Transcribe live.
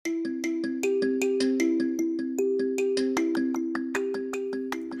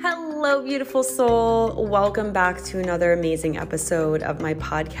Hello, beautiful soul. Welcome back to another amazing episode of my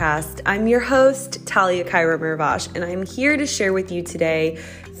podcast. I'm your host, Talia Kyra Mirvash, and I'm here to share with you today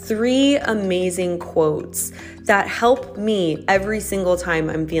 3 amazing quotes that help me every single time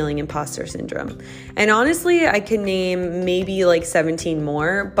I'm feeling imposter syndrome. And honestly, I could name maybe like 17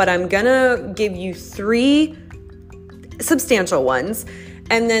 more, but I'm gonna give you 3 substantial ones.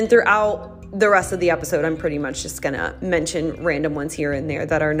 And then throughout the rest of the episode, I'm pretty much just gonna mention random ones here and there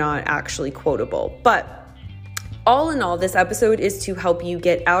that are not actually quotable. But all in all, this episode is to help you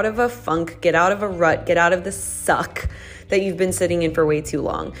get out of a funk, get out of a rut, get out of the suck that you've been sitting in for way too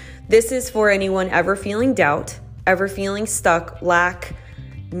long. This is for anyone ever feeling doubt, ever feeling stuck, lack,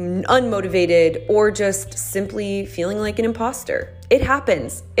 unmotivated, or just simply feeling like an imposter. It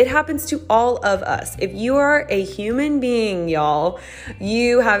happens. It happens to all of us. If you are a human being, y'all,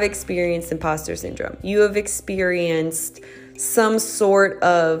 you have experienced imposter syndrome. You have experienced some sort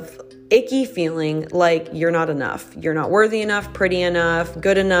of icky feeling like you're not enough. You're not worthy enough, pretty enough,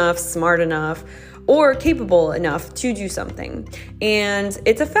 good enough, smart enough, or capable enough to do something. And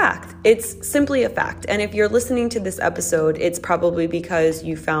it's a fact. It's simply a fact. And if you're listening to this episode, it's probably because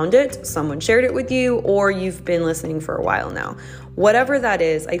you found it, someone shared it with you, or you've been listening for a while now. Whatever that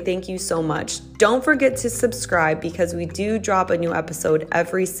is, I thank you so much. Don't forget to subscribe because we do drop a new episode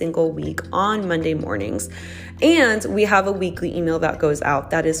every single week on Monday mornings. And we have a weekly email that goes out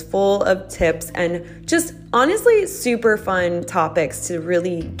that is full of tips and just honestly super fun topics to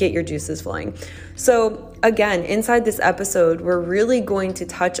really get your juices flowing. So again, inside this episode, we're really going to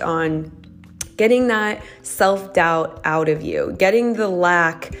touch on getting that self-doubt out of you, getting the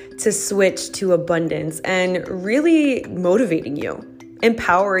lack to switch to abundance, and really motivating you,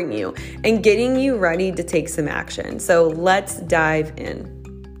 empowering you, and getting you ready to take some action. So let's dive in.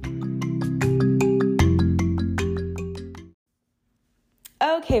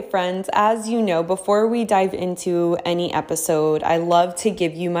 Okay, friends, as you know, before we dive into any episode, I love to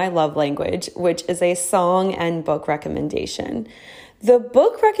give you my love language, which is a song and book recommendation. The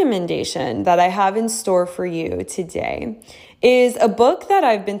book recommendation that I have in store for you today is a book that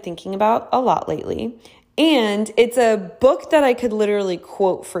I've been thinking about a lot lately. And it's a book that I could literally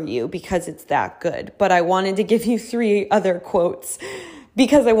quote for you because it's that good. But I wanted to give you 3 other quotes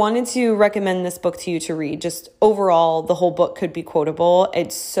because I wanted to recommend this book to you to read. Just overall, the whole book could be quotable.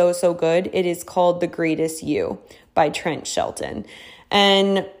 It's so, so good. It is called The Greatest You by Trent Shelton.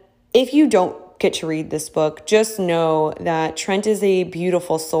 And if you don't get to read this book, just know that Trent is a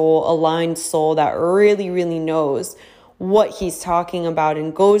beautiful soul, aligned soul that really, really knows what he's talking about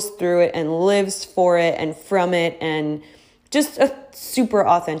and goes through it and lives for it and from it, and just a super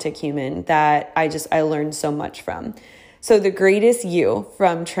authentic human that I learned so much from. So The Greatest You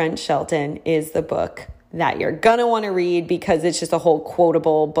from Trent Shelton is the book that you're gonna want to read because it's just a whole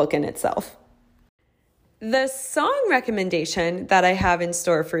quotable book in itself. The song recommendation that I have in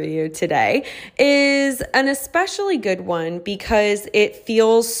store for you today is an especially good one because it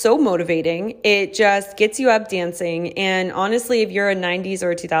feels so motivating. It just gets you up dancing. And honestly, if you're a 90s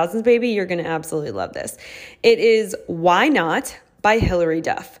or a 2000s baby, you're going to absolutely love this. It is Why Not by Hilary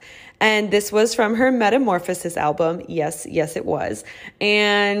Duff. And this was from her Metamorphosis album. Yes, it was.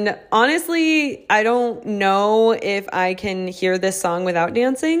 And honestly, I don't know if I can hear this song without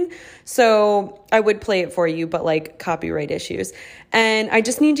dancing. So I would play it for you, but like copyright issues. And I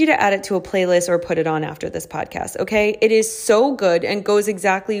just need you to add it to a playlist or put it on after this podcast, okay? It is so good and goes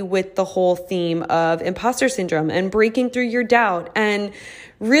exactly with the whole theme of imposter syndrome and breaking through your doubt and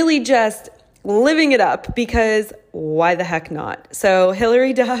really just living it up, because why the heck not? So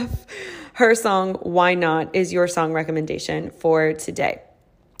Hilary Duff, her song Why Not is your song recommendation for today.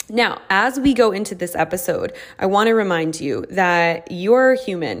 Now, as we go into this episode, I want to remind you that you're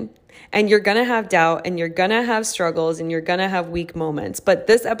human and you're going to have doubt and you're going to have struggles and you're going to have weak moments. But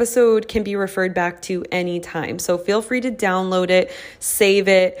this episode can be referred back to any time. So feel free to download it, save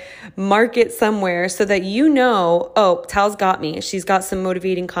it, mark it somewhere so that you know, oh, Tal's got me. She's got some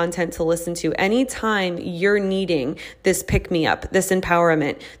motivating content to listen to anytime you're needing this pick-me-up, this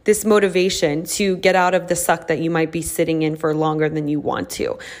empowerment, this motivation to get out of the suck that you might be sitting in for longer than you want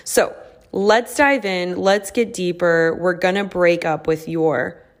to. So let's dive in. Let's get deeper. We're going to break up with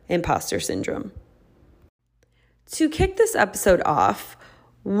your imposter syndrome. To kick this episode off,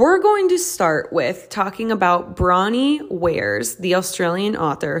 we're going to start with talking about Bronnie Ware's, the Australian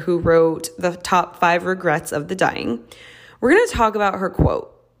author who wrote the top 5 regrets of the dying. We're going to talk about her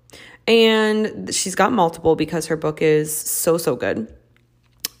quote. And she's got multiple because her book is so, so good.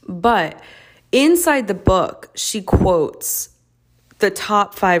 But inside the book, she quotes the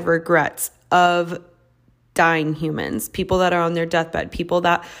top 5 regrets of dying humans, people that are on their deathbed, people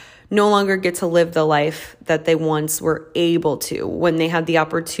that no longer get to live the life that they once were able to when they had the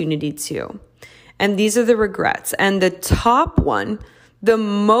opportunity to. And these are the regrets. And the top one, the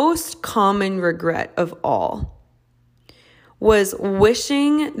most common regret of all, was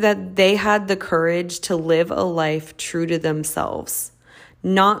wishing that they had the courage to live a life true to themselves,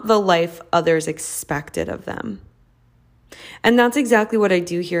 not the life others expected of them. And that's exactly what I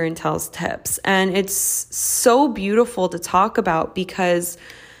do here in Tel's Tips. And it's so beautiful to talk about because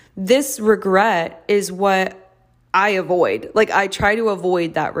this regret is what I avoid. Like, I try to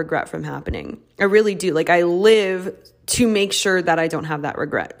avoid that regret from happening. I really do. Like, I live to make sure that I don't have that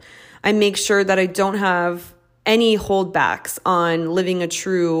regret. I make sure that I don't have any holdbacks on living a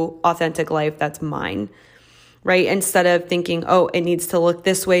true, authentic life that's mine, right? Instead of thinking, oh, it needs to look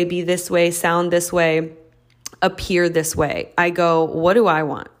this way, be this way, sound this way, appear this way. I go, what do I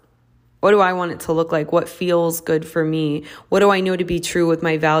want? What do I want it to look like? What feels good for me? What do I know to be true with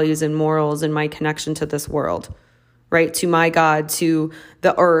my values and morals and my connection to this world, right? To my God, to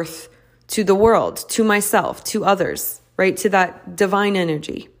the earth, to the world, to myself, to others, right? To that divine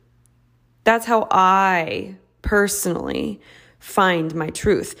energy. That's how I personally find my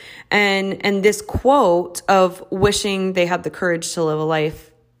truth. And this quote of wishing they had the courage to live a life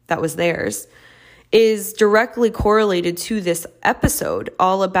that was theirs is directly correlated to this episode,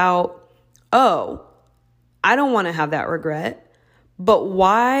 all about, oh, I don't want to have that regret, but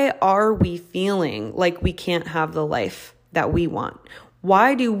why are we feeling like we can't have the life that we want?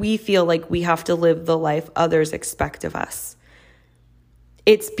 Why do we feel like we have to live the life others expect of us?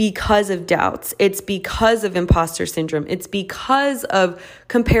 It's because of doubts. It's because of imposter syndrome. It's because of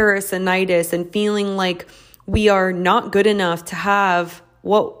comparisonitis and feeling like we are not good enough to have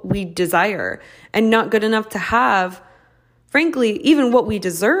what we desire and not good enough to have, frankly, even what we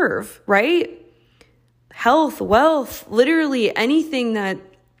deserve, right? Health, wealth, literally anything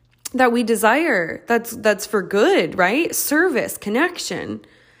that we desire that's for good, right? Service, connection,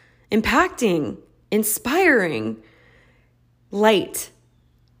 impacting, inspiring, light.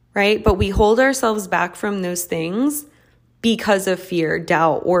 Right? But we hold ourselves back from those things because of fear,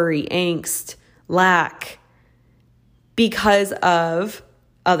 doubt, worry, angst, lack, because of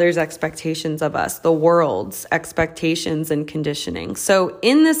others' expectations of us, the world's expectations and conditioning. So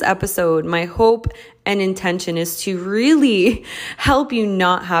in this episode, my hope and intention is to really help you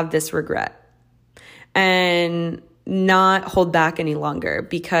not have this regret and not hold back any longer,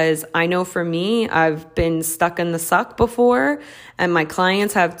 because I know for me, I've been stuck in the suck before, and my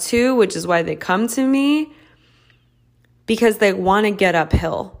clients have too, which is why they come to me, because they want to get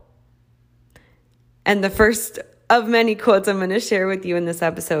uphill. And the first of many quotes I'm going to share with you in this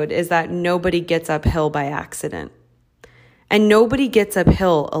episode is that nobody gets uphill by accident, and nobody gets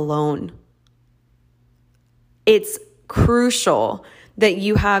uphill alone. It's crucial that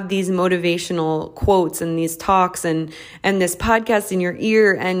you have these motivational quotes and these talks and this podcast in your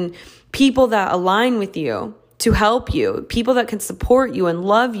ear, and people that align with you to help you, people that can support you and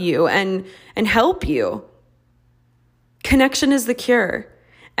love you and help you. Connection is the cure.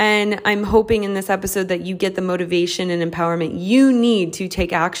 And I'm hoping in this episode that you get the motivation and empowerment you need to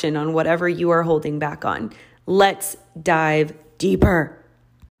take action on whatever you are holding back on. Let's dive deeper.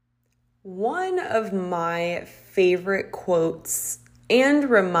 One of my favorite quotes and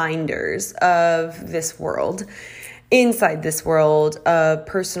reminders of this world, inside this world of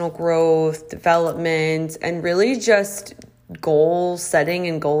personal growth, development, and really just goal setting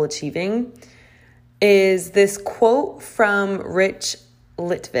and goal achieving, is this quote from Rich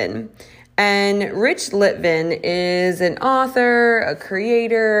Litvin. And Rich Litvin is an author, a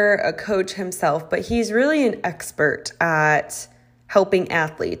creator, a coach himself, but he's really an expert at helping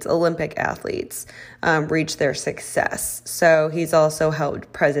athletes, Olympic athletes, reach their success. So he's also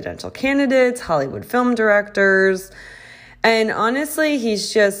helped presidential candidates, Hollywood film directors, and honestly,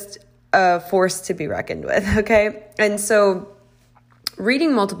 he's just a force to be reckoned with, okay? And so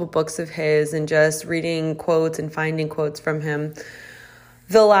reading multiple books of his and just reading quotes and finding quotes from him,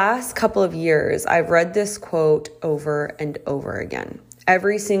 the last couple of years, I've read this quote over and over again.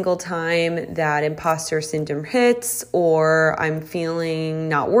 Every single time that imposter syndrome hits, or I'm feeling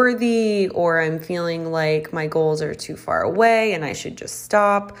not worthy, or I'm feeling like my goals are too far away and I should just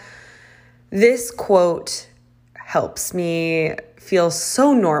stop, this quote helps me feel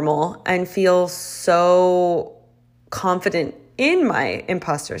so normal and feel so confident in my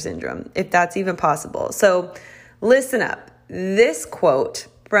imposter syndrome, if that's even possible. So listen up. This quote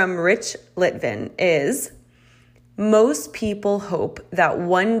from Rich Litvin is, "Most people hope that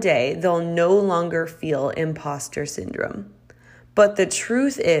one day they'll no longer feel imposter syndrome, But the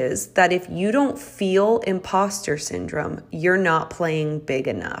truth is that if you don't feel imposter syndrome, you're not playing big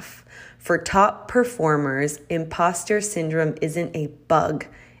enough. For top performers, imposter syndrome isn't a bug,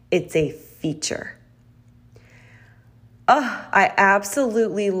 it's a feature. I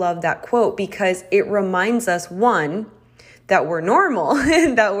absolutely love that quote because it reminds us, one, that we're normal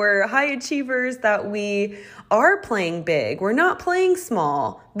and that we're high achievers, that we are playing big. We're not playing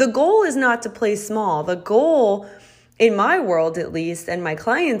small. The goal is not to play small. The goal, in my world at least, and my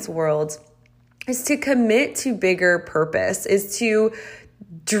clients' worlds, is to commit to bigger purpose, is to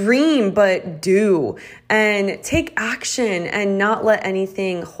dream but do, and take action and not let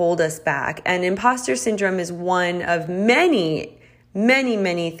anything hold us back. And imposter syndrome is one of many, many,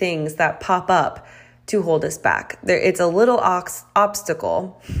 many things that pop up to hold us back. It's a little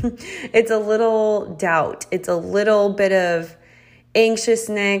obstacle. It's a little doubt. It's a little bit of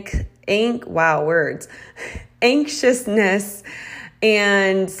anxiousness, anxiousness,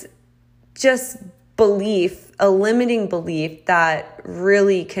 and just belief, a limiting belief that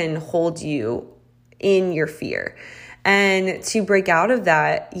really can hold you in your fear. And to break out of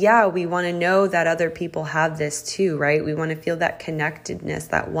that, we want to know that other people have this too, right? We want to feel that connectedness,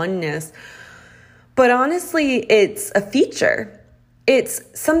 that oneness. But honestly, it's a feature. It's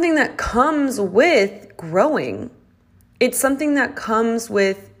something that comes with growing. It's something that comes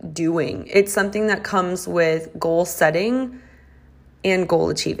with doing. It's something that comes with goal setting and goal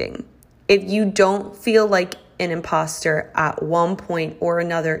achieving. If you don't feel like an imposter at one point or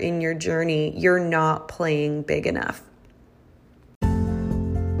another in your journey, you're not playing big enough.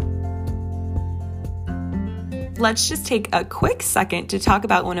 Let's just take a quick second to talk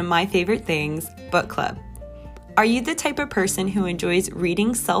about one of my favorite things, book club. Are you the type of person who enjoys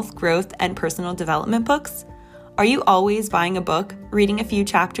reading self-growth and personal development books? Are you always buying a book, reading a few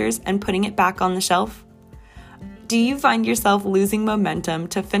chapters, and putting it back on the shelf? Do you find yourself losing momentum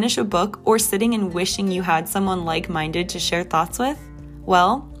to finish a book or sitting and wishing you had someone like-minded to share thoughts with?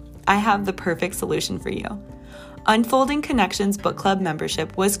 Well, I have the perfect solution for you. Unfolding Connections Book Club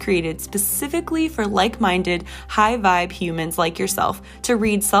membership was created specifically for like-minded, high-vibe humans like yourself to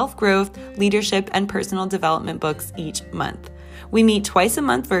read self-growth, leadership, and personal development books each month. We meet twice a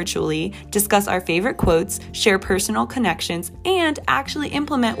month virtually, discuss our favorite quotes, share personal connections, and actually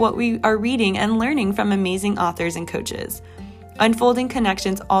implement what we are reading and learning from amazing authors and coaches. Unfolding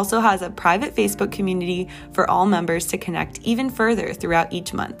Connections also has a private Facebook community for all members to connect even further throughout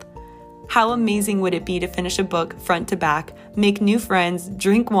each month. How amazing would it be to finish a book front to back, make new friends,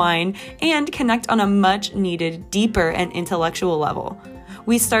 drink wine, and connect on a much needed, deeper, and intellectual level?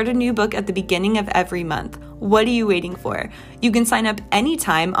 We start a new book at the beginning of every month. What are you waiting for? You can sign up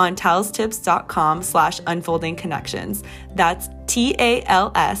anytime on talstips.com/unfoldingconnections. That's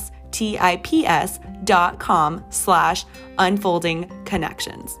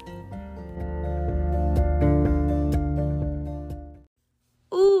talstips.com/unfoldingconnections.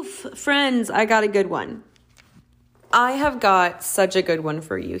 Oof, friends, I got a good one. I have got such a good one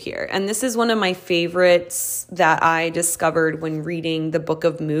for you here. And this is one of my favorites that I discovered when reading The Book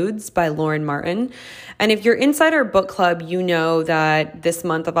of Moods by Lauren Martin. And if you're inside our book club, you know that this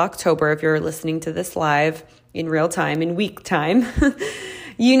month of October, if you're listening to this live in real time, in week time,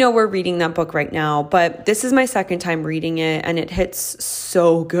 you know we're reading that book right now. But this is my second time reading it, and it hits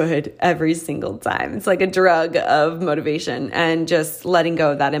so good every single time. It's like a drug of motivation and just letting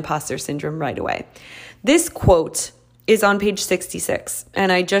go of that imposter syndrome right away. This quote is on page 66,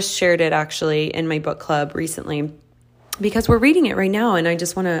 and I just shared it actually in my book club recently because we're reading it right now, and I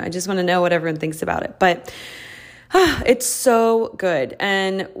just want to know what everyone thinks about it. But it's so good.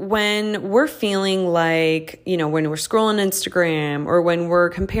 And when we're feeling like, when we're scrolling Instagram, or when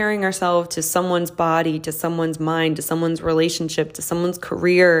we're comparing ourselves to someone's body, to someone's mind, to someone's relationship, to someone's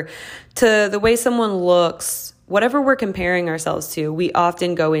career, to the way someone looks, whatever we're comparing ourselves to, we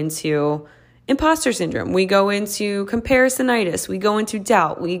often go into imposter syndrome. We go into comparisonitis. We go into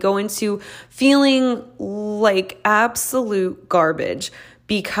doubt. We go into feeling like absolute garbage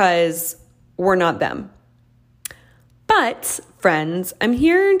because we're not them. But friends, I'm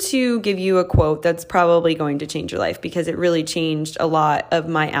here to give you a quote that's probably going to change your life, because it really changed a lot of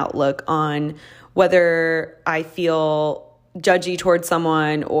my outlook on whether I feel judgy towards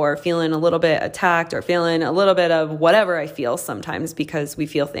someone, or feeling a little bit attacked, or feeling a little bit of whatever I feel sometimes, because we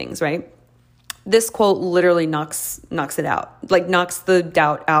feel things, right? This quote literally knocks it out, like knocks the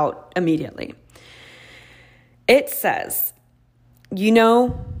doubt out immediately. It says,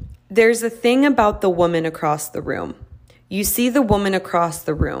 there's a thing about the woman across the room. You see the woman across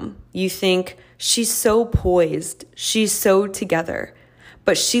the room. You think, she's so poised, she's so together.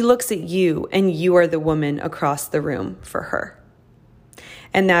 But she looks at you, and you are the woman across the room for her.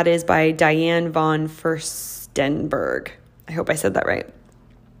 And that is by Diane von Furstenberg. I hope I said that right.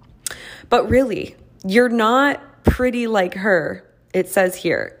 But really, you're not pretty like her. It says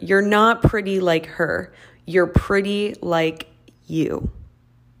here, you're not pretty like her. You're pretty like you.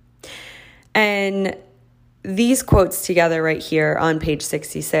 And these quotes together right here on page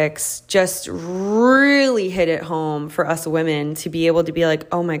 66 just really hit it home for us women to be able to be like,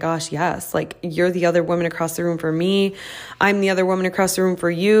 oh my gosh, yes, like you're the other woman across the room for me. I'm the other woman across the room for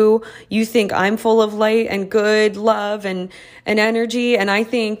you. You think I'm full of light and good love and energy, and I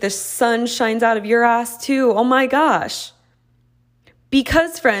think the sun shines out of your ass too. Oh my gosh.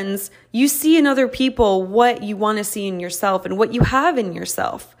 Because, friends, you see in other people what you want to see in yourself and what you have in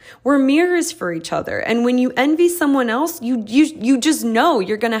yourself. We're mirrors for each other. And when you envy someone else, you just know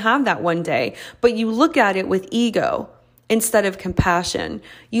you're going to have that one day. But you look at it with ego instead of compassion.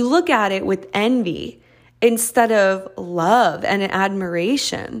 You look at it with envy instead of love and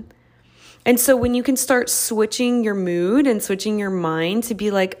admiration. And so when you can start switching your mood and switching your mind to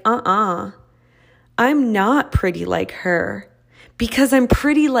be like, I'm not pretty like her. Because I'm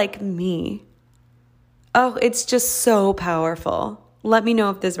pretty like me. Oh, it's just so powerful. Let me know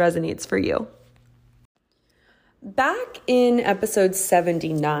if this resonates for you. Back in episode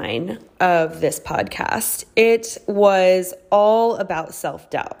 79 of this podcast, it was all about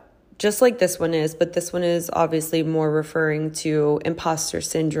self-doubt, just like this one is, but this one is obviously more referring to imposter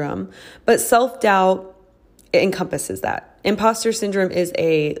syndrome. But self-doubt encompasses that. Imposter syndrome is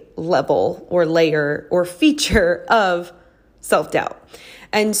a level or layer or feature of self-doubt.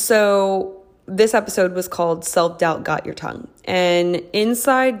 And so this episode was called Self-Doubt Got Your Tongue. And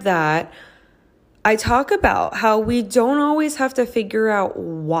inside that, I talk about how we don't always have to figure out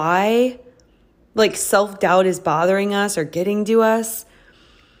why like self-doubt is bothering us or getting to us.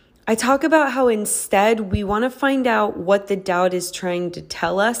 I talk about how instead we want to find out what the doubt is trying to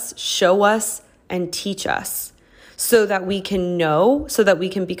tell us, show us, and teach us so that we can know, so that we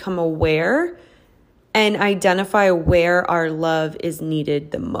can become aware and identify where our love is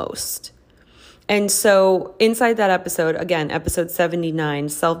needed the most. And so inside that episode, again, episode 79,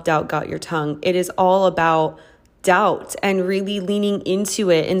 Self-Doubt Got Your Tongue, it is all about doubt and really leaning into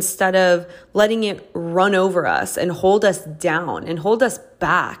it instead of letting it run over us and hold us down and hold us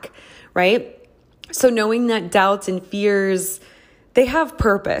back, right? So knowing that doubts and fears, they have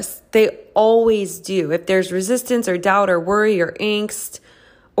purpose. They always do. If there's resistance or doubt or worry or angst,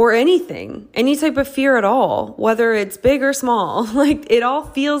 or anything, any type of fear at all, whether it's big or small, like it all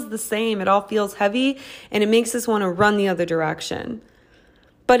feels the same. It all feels heavy and it makes us want to run the other direction.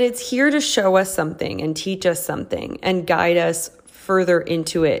 But it's here to show us something and teach us something and guide us further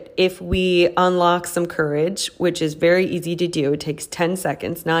into it. If we unlock some courage, which is very easy to do, it takes 10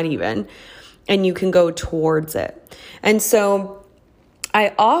 seconds, not even, and you can go towards it. And so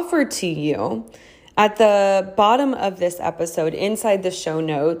I offer to you at the bottom of this episode, inside the show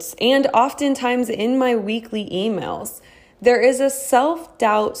notes, and oftentimes in my weekly emails, there is a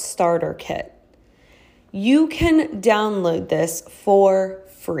self-doubt starter kit. You can download this for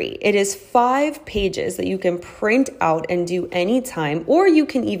free. It is 5 pages that you can print out and do anytime, or you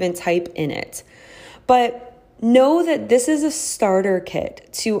can even type in it. But know that this is a starter kit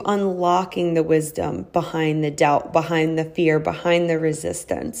to unlocking the wisdom behind the doubt, behind the fear, behind the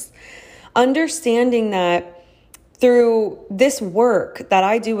resistance. Understanding that through this work that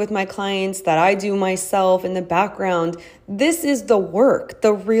I do with my clients, that I do myself in the background, this is the work,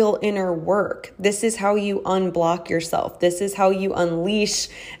 the real inner work. This is how you unblock yourself. This is how you unleash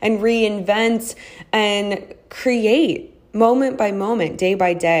and reinvent and create moment by moment, day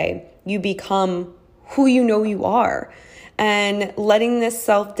by day. You become who you know you are. And letting this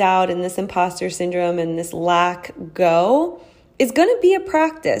self-doubt and this imposter syndrome and this lack go is going to be a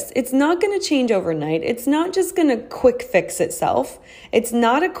practice. It's not going to change overnight. It's not just going to quick fix itself. It's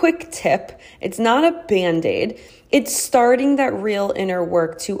not a quick tip. It's not a band-aid. It's starting that real inner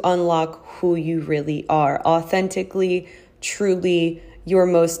work to unlock who you really are, authentically, truly, your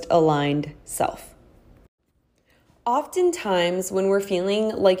most aligned self. Oftentimes, when we're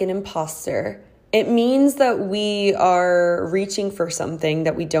feeling like an imposter, it means that we are reaching for something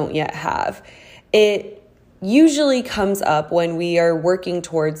that we don't yet have. It usually comes up when we are working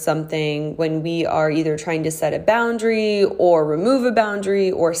towards something, when we are either trying to set a boundary or remove a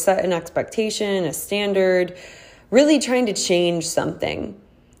boundary or set an expectation, a standard, really trying to change something.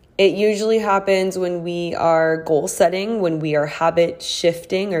 It usually happens when we are goal setting, when we are habit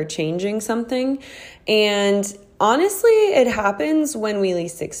shifting or changing something. And honestly, it happens when we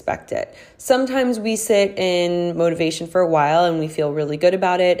least expect it. Sometimes we sit in motivation for a while and we feel really good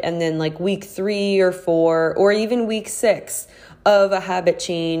about it. And then like week 3 or 4, or even week 6, of a habit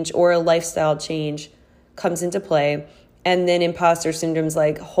change or a lifestyle change comes into play. And then imposter syndrome's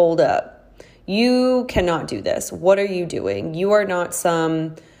like, hold up, you cannot do this. What are you doing? You are not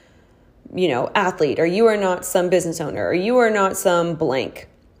some, athlete, or you are not some business owner, or you are not some blank.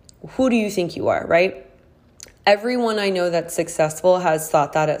 Who do you think you are, right? Everyone I know that's successful has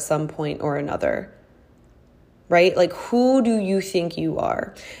thought that at some point or another, right? Like, who do you think you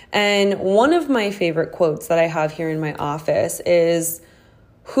are? And one of my favorite quotes that I have here in my office is,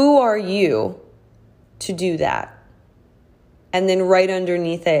 who are you to do that? And then right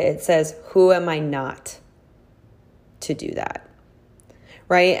underneath it, it says, who am I not to do that?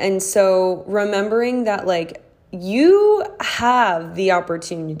 Right? And so remembering that, like, you have the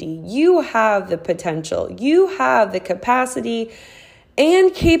opportunity, you have the potential, you have the capacity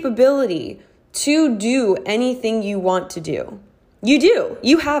and capability to do anything you want to do. You do.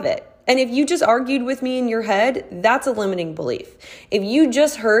 You have it. And if you just argued with me in your head, that's a limiting belief. If you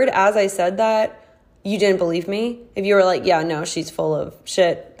just heard as I said that, you didn't believe me. If you were like, yeah, no, she's full of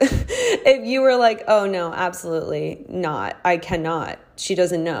shit. If you were like, oh no, absolutely not. I cannot. She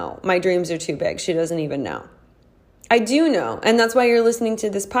doesn't know. My dreams are too big. She doesn't even know. I do know. And that's why you're listening to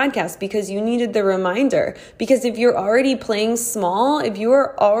this podcast, because you needed the reminder. Because if you're already playing small, if you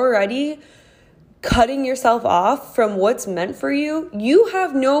are already cutting yourself off from what's meant for you, you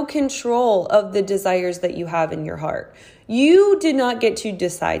have no control of the desires that you have in your heart. You did not get to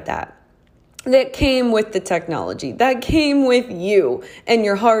decide that. That came with the technology. That came with you and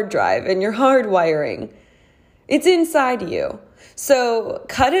your hard drive and your hard wiring. It's inside you. So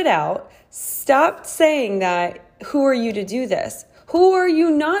cut it out. Stop saying that. Who are you to do this? Who are you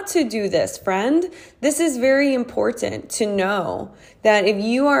not to do this, friend? This is very important to know that if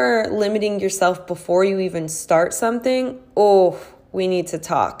you are limiting yourself before you even start something, we need to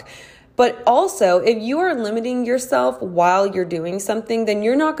talk. But also, if you are limiting yourself while you're doing something, then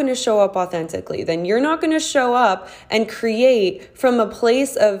you're not going to show up authentically. Then you're not going to show up and create from a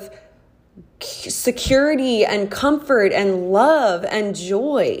place of security and comfort and love and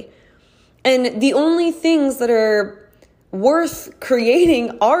joy. And the only things that are worth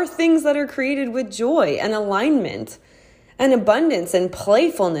creating are things that are created with joy and alignment and abundance and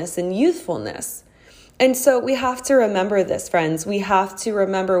playfulness and youthfulness. And so we have to remember this, friends. We have to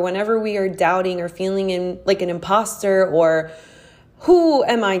remember whenever we are doubting or feeling like an imposter, or who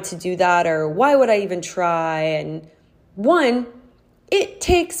am I to do that, or why would I even try? And one, it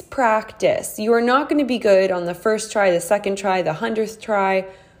takes practice. You are not going to be good on the first try, the second try, the 100th try,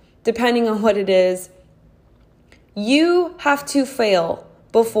 depending on what it is. You have to fail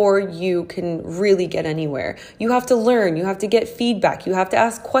before you can really get anywhere. You have to learn. You have to get feedback. You have to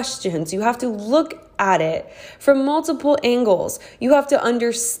ask questions. You have to look at it from multiple angles. You have to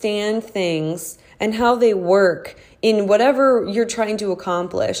understand things and how they work in whatever you're trying to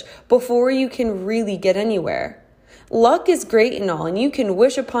accomplish before you can really get anywhere. Luck is great and all, and you can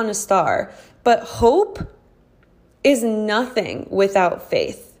wish upon a star, but hope is nothing without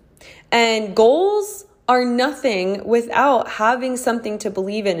faith. And goals are nothing without having something to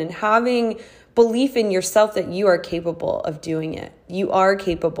believe in and having belief in yourself that you are capable of doing it. You are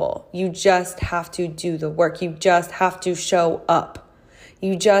capable. You just have to do the work. You just have to show up.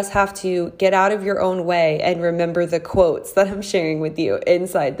 You just have to get out of your own way and remember the quotes that I'm sharing with you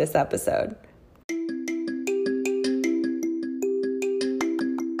inside this episode.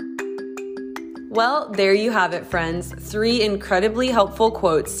 Well, there you have it, friends. 3 incredibly helpful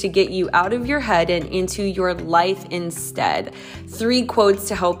quotes to get you out of your head and into your life instead. 3 quotes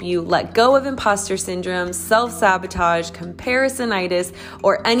to help you let go of imposter syndrome, self-sabotage, comparisonitis,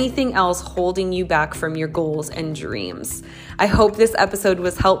 or anything else holding you back from your goals and dreams. I hope this episode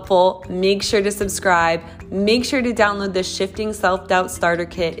was helpful. Make sure to subscribe. Make sure to download the Shifting Self-Doubt Starter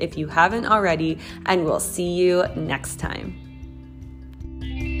Kit if you haven't already, and we'll see you next time.